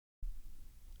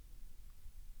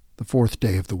The fourth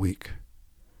day of the week.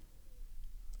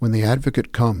 When the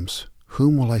Advocate comes,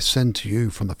 whom will I send to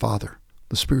you from the Father?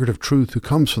 The Spirit of truth who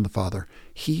comes from the Father,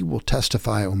 he will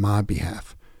testify on my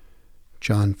behalf.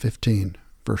 John 15,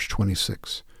 verse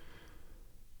 26.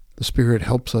 The Spirit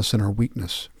helps us in our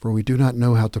weakness, for we do not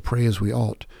know how to pray as we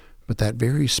ought, but that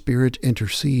very Spirit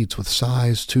intercedes with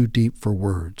sighs too deep for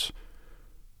words.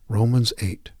 Romans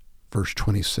 8, verse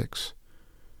 26.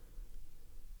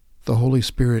 The Holy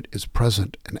Spirit is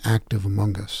present and active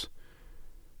among us.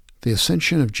 The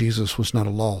ascension of Jesus was not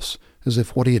a loss, as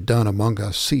if what he had done among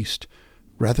us ceased.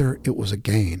 Rather, it was a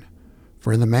gain.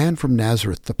 For in the man from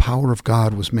Nazareth, the power of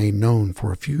God was made known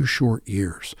for a few short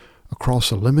years,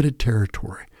 across a limited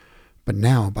territory. But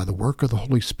now, by the work of the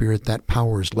Holy Spirit, that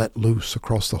power is let loose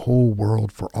across the whole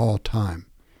world for all time.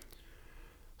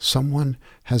 Someone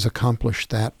has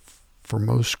accomplished that for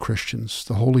most Christians.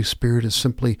 The Holy Spirit is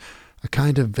simply a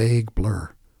kind of vague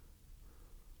blur.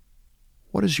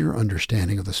 What is your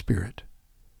understanding of the Spirit?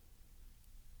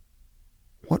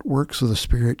 What works of the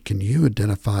Spirit can you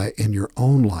identify in your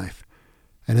own life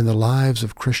and in the lives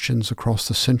of Christians across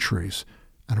the centuries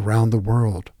and around the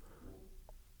world,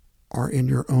 or in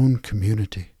your own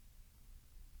community?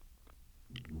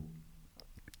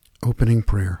 Opening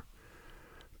prayer.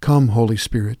 Come, Holy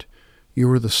Spirit, you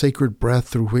are the sacred breath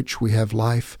through which we have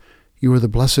life. You are the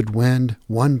blessed wind,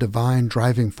 one divine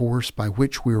driving force by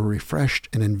which we are refreshed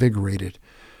and invigorated,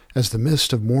 as the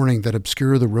mist of morning that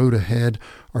obscure the road ahead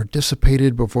are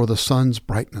dissipated before the sun's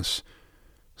brightness.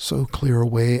 So clear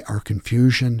away our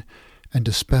confusion and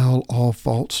dispel all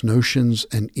false notions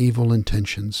and evil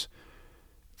intentions.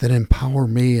 Then empower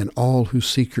me and all who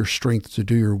seek your strength to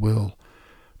do your will.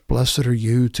 Blessed are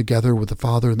you, together with the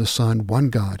Father and the Son, one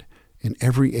God, in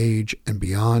every age and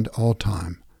beyond all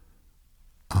time.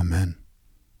 Amen.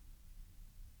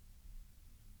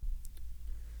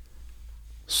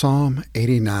 Psalm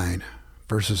 89,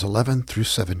 verses 11 through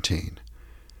 17.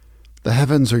 The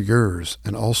heavens are yours,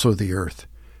 and also the earth.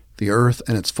 The earth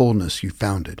and its fullness you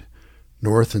founded.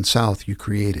 North and south you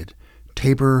created.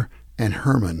 Tabor and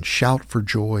Hermon shout for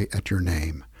joy at your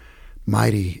name.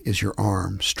 Mighty is your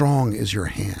arm, strong is your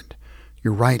hand.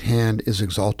 Your right hand is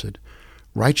exalted.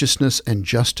 Righteousness and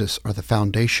justice are the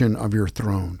foundation of your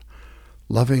throne.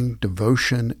 Loving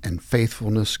devotion and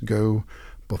faithfulness go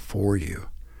before you.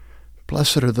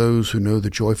 Blessed are those who know the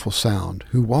joyful sound,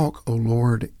 who walk, O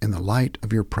Lord, in the light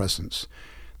of your presence.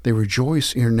 They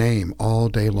rejoice in your name all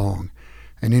day long,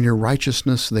 and in your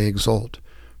righteousness they exult.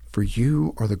 For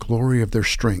you are the glory of their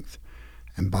strength,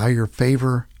 and by your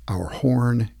favor our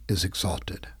horn is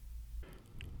exalted.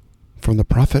 From the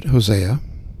prophet Hosea,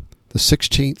 the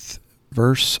 16th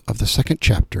verse of the 2nd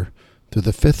chapter through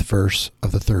the 5th verse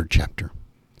of the 3rd chapter.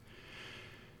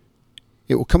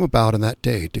 It will come about in that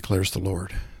day, declares the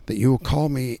Lord, that you will call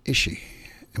me Ishi,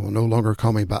 and will no longer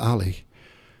call me Baali.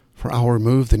 For I will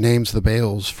remove the names of the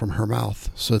Baals from her mouth,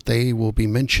 so that they will be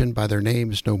mentioned by their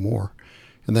names no more.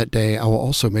 In that day I will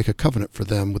also make a covenant for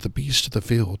them with the beasts of the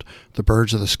field, the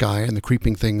birds of the sky, and the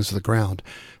creeping things of the ground.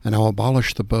 And I will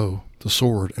abolish the bow, the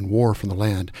sword, and war from the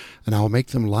land, and I will make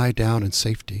them lie down in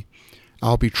safety. I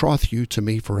will betroth you to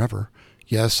me forever.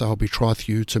 Yes, I will betroth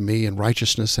you to me in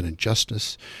righteousness and in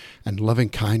justice, and loving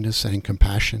kindness and in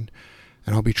compassion.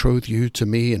 And I'll betroth you to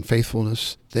me in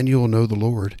faithfulness. Then you will know the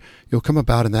Lord. It will come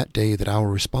about in that day that I will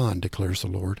respond, declares the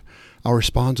Lord. I'll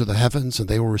respond to the heavens, and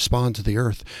they will respond to the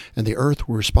earth, and the earth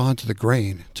will respond to the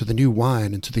grain, to the new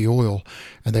wine, and to the oil,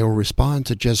 and they will respond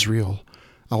to Jezreel.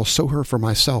 I will sow her for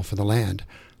myself in the land.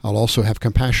 I'll also have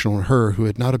compassion on her who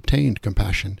had not obtained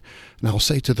compassion. And I'll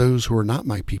say to those who are not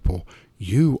my people,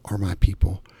 you are my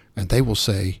people. And they will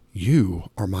say, you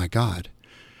are my God.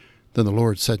 Then the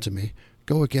Lord said to me,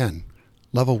 go again,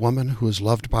 love a woman who is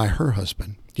loved by her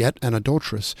husband, yet an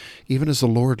adulteress, even as the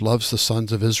Lord loves the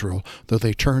sons of Israel, though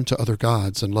they turn to other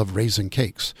gods and love raisin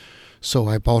cakes. So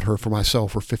I bought her for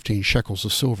myself for 15 shekels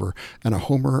of silver, and a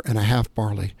homer and a half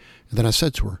barley. And then I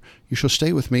said to her, you shall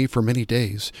stay with me for many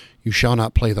days. You shall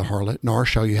not play the harlot, nor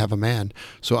shall you have a man,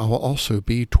 so I will also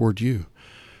be toward you.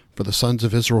 For the sons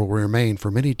of Israel will remain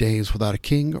for many days without a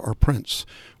king or prince,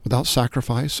 without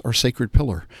sacrifice or sacred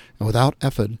pillar, and without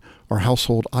ephod or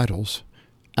household idols.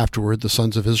 Afterward the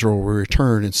sons of Israel will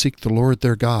return and seek the Lord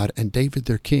their God and David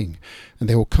their king, and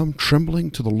they will come trembling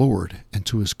to the Lord and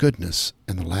to his goodness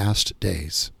in the last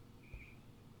days.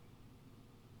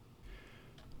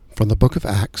 From the book of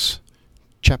Acts,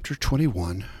 chapter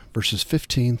 21, verses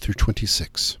 15 through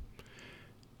 26.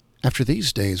 After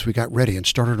these days we got ready and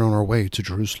started on our way to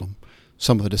Jerusalem.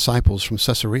 Some of the disciples from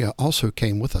Caesarea also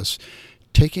came with us,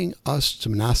 taking us to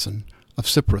Mnason of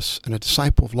Cyprus, and a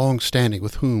disciple of long standing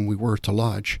with whom we were to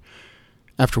lodge.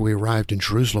 After we arrived in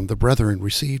Jerusalem, the brethren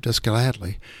received us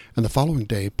gladly, and the following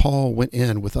day Paul went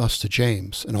in with us to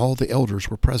James, and all the elders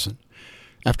were present.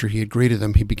 After he had greeted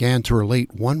them, he began to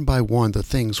relate one by one the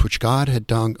things which God had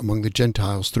done among the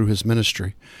Gentiles through his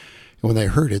ministry. And when they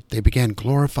heard it, they began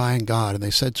glorifying God, and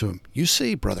they said to him, "You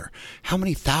see, brother, how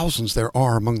many thousands there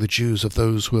are among the Jews of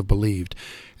those who have believed,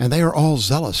 and they are all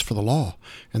zealous for the law.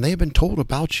 And they have been told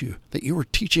about you, that you are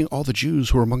teaching all the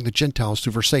Jews who are among the Gentiles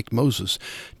to forsake Moses,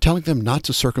 telling them not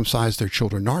to circumcise their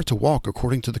children, nor to walk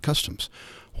according to the customs.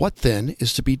 What then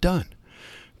is to be done?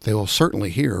 They will certainly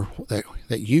hear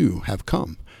that you have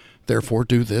come. Therefore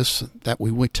do this, that we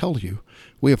will tell you.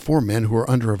 We have 4 men who are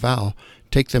under a vow.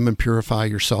 Take them and purify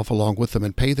yourself along with them,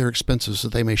 and pay their expenses,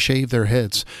 that they may shave their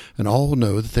heads, and all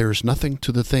know that there is nothing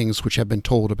to the things which have been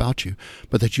told about you,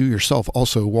 but that you yourself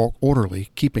also walk orderly,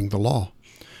 keeping the law.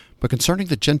 But concerning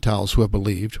the Gentiles who have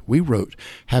believed, we wrote,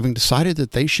 having decided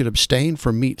that they should abstain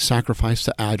from meat sacrificed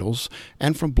to idols,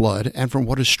 and from blood, and from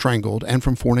what is strangled, and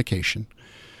from fornication."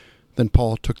 Then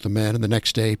Paul took the men, and the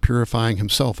next day, purifying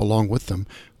himself along with them,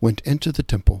 went into the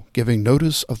temple, giving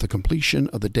notice of the completion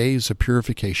of the days of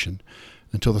purification,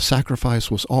 until the sacrifice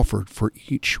was offered for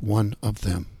each one of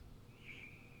them.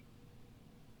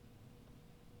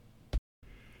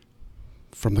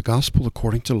 From the Gospel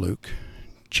according to Luke,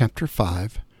 chapter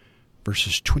 5,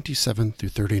 verses 27 through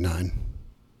 39.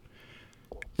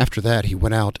 After that he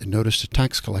went out and noticed a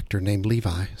tax collector named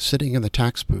Levi sitting in the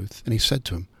tax booth, and he said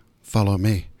to him, "Follow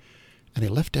me." And he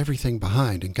left everything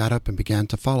behind and got up and began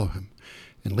to follow him.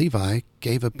 And Levi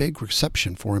gave a big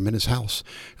reception for him in his house,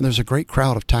 and there was a great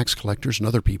crowd of tax collectors and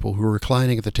other people who were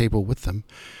reclining at the table with them.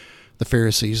 The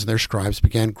Pharisees and their scribes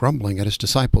began grumbling at his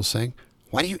disciples, saying,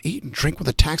 "Why do you eat and drink with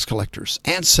the tax collectors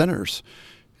and sinners?"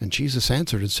 And Jesus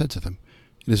answered and said to them,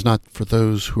 "It is not for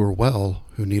those who are well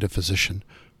who need a physician,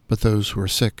 but those who are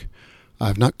sick. I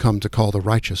have not come to call the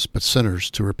righteous, but sinners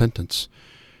to repentance."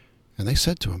 And they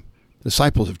said to him, "The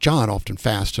disciples of John often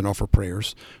fast and offer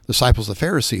prayers. The disciples of the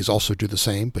Pharisees also do the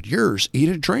same, but yours eat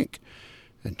and drink."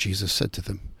 And Jesus said to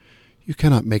them, "You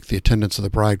cannot make the attendants of the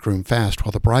bridegroom fast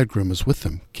while the bridegroom is with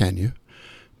them, can you?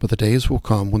 But the days will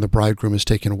come when the bridegroom is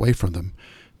taken away from them.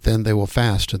 Then they will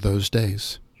fast in those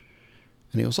days."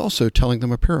 And he was also telling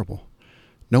them a parable.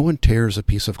 "No one tears a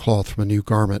piece of cloth from a new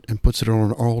garment and puts it on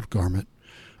an old garment.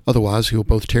 Otherwise he will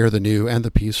both tear the new, and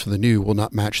the piece for the new will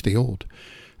not match the old.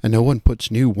 And no one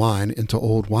puts new wine into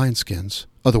old wineskins.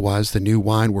 Otherwise the new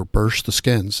wine will burst the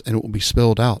skins, and it will be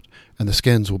spilled out, and the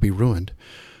skins will be ruined.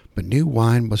 But new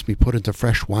wine must be put into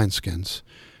fresh wineskins.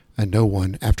 And no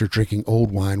one, after drinking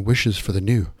old wine, wishes for the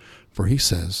new, for he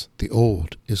says, 'The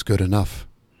old is good enough.'"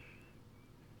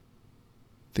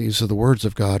 These are the words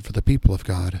of God for the people of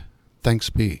God. Thanks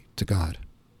be to God.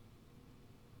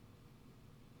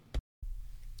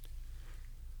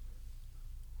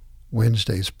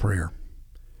 Wednesday's prayer.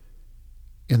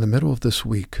 In the middle of this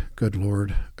week, good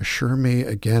Lord, assure me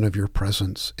again of your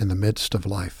presence in the midst of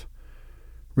life.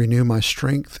 Renew my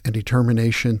strength and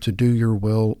determination to do your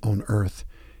will on earth,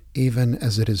 even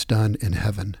as it is done in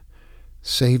heaven.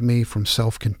 Save me from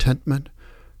self-contentment,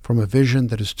 from a vision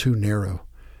that is too narrow.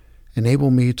 Enable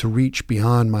me to reach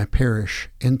beyond my parish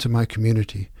into my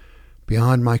community,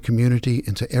 beyond my community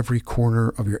into every corner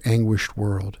of your anguished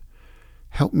world.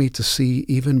 Help me to see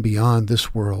even beyond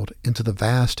this world into the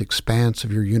vast expanse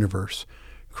of your universe,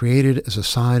 created as a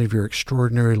sign of your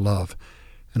extraordinary love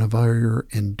and of your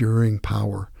enduring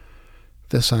power.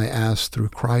 This I ask through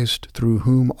Christ, through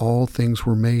whom all things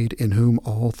were made, in whom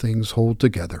all things hold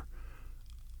together.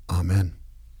 Amen.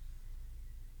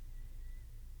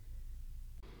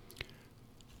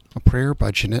 A prayer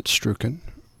by Jeanette Strucken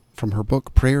from her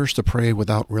book Prayers to Pray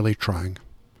Without Really Trying.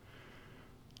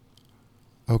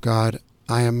 O God,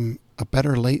 I am a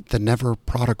better late than never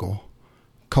prodigal,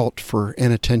 caught for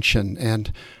inattention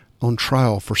and on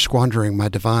trial for squandering my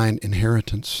divine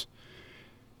inheritance.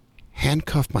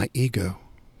 Handcuff my ego,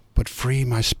 but free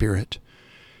my spirit.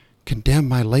 Condemn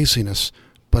my laziness,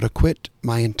 but acquit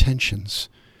my intentions.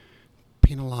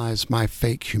 Penalize my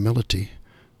fake humility,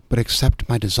 but accept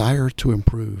my desire to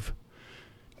improve.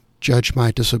 Judge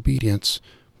my disobedience,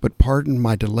 but pardon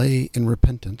my delay in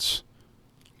repentance.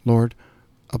 Lord,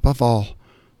 above all,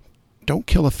 don't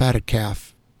kill a fatted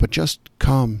calf, but just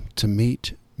come to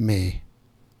meet me.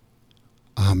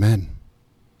 Amen.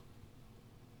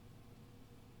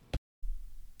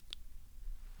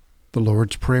 The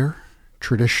Lord's Prayer,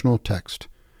 traditional text.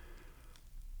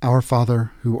 Our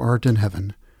Father, who art in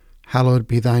heaven, hallowed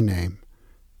be thy name.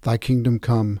 Thy kingdom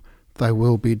come, thy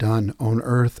will be done on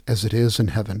earth as it is in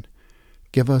heaven.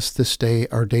 Give us this day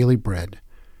our daily bread,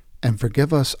 and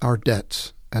forgive us our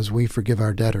debts as we forgive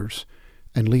our debtors.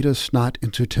 And lead us not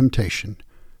into temptation,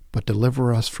 but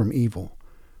deliver us from evil.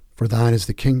 For thine is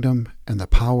the kingdom, and the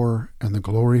power, and the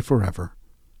glory forever.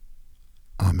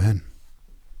 Amen.